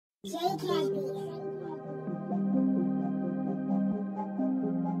A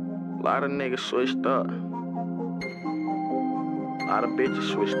lot of niggas switched up. A lot of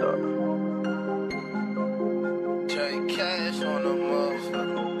bitches switched up. Cash on the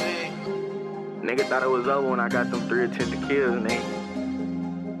motherfucker. Hey. Nigga thought it was over when I got them 3 attempted kills, nigga.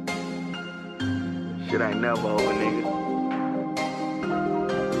 Shit ain't never over, nigga.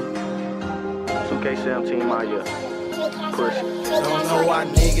 2K17 my year. Push it. Don't know why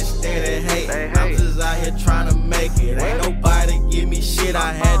niggas stand and hate. I'm just out here trying to make it. Ain't nobody give me shit.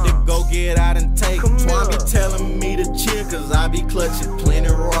 I had to go get out and take it. Twan be telling me to chill, cause I be clutching plenty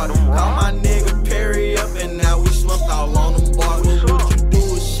raw. Call my nigga Perry up and now we slumped all on them bars. What would you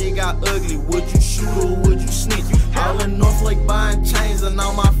do if shit got ugly? Would you shoot or would you snitch? All in North Lake buying chains and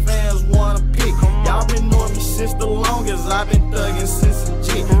all my fans wanna pick. Y'all been knowing me since the longest. I've been thugging since a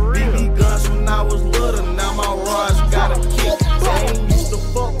jit. BB guns when I was little, now my rods got a kick. They ain't used to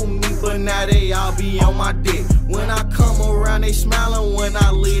fuck with me, but now they all be on my dick. When I come around, they smiling. When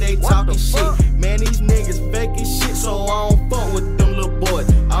I leave, they talking shit. Man, these niggas faking shit, so I don't fuck with them little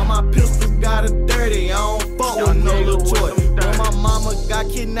boys. All my pistols got it dirty, I don't fuck with no little toy. When my mama got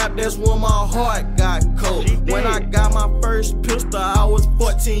kidnapped, that's when my heart got cold. When I got my first pistol, I was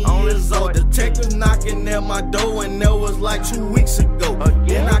 14 years old. Detectives knocking at my door, and that was like 2 weeks ago.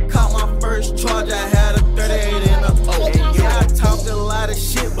 Then I caught my first charge, I had a 38 and a O. Yeah, I talk a lot of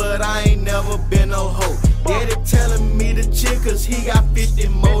shit, but I ain't never been no hoe. Daddy telling me to chill, cause he got 50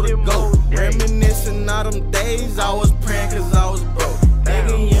 more to go. Reminiscing all them days, I was praying cause I was broke.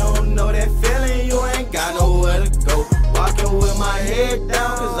 Nigga, you don't know that feeling, you ain't got nowhere to go. Walking with my head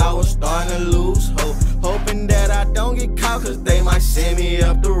down, cause I was starting to lose hope. Hoping that I don't get caught, cause they might send me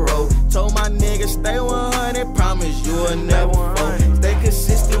up the road. Told my nigga stay 100, promise you will never fall. Stay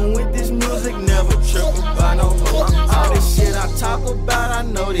consistent with this music, never tripping by no more. All this shit I talk about, I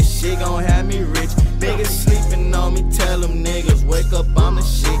know this shit gon' have me rich. Niggas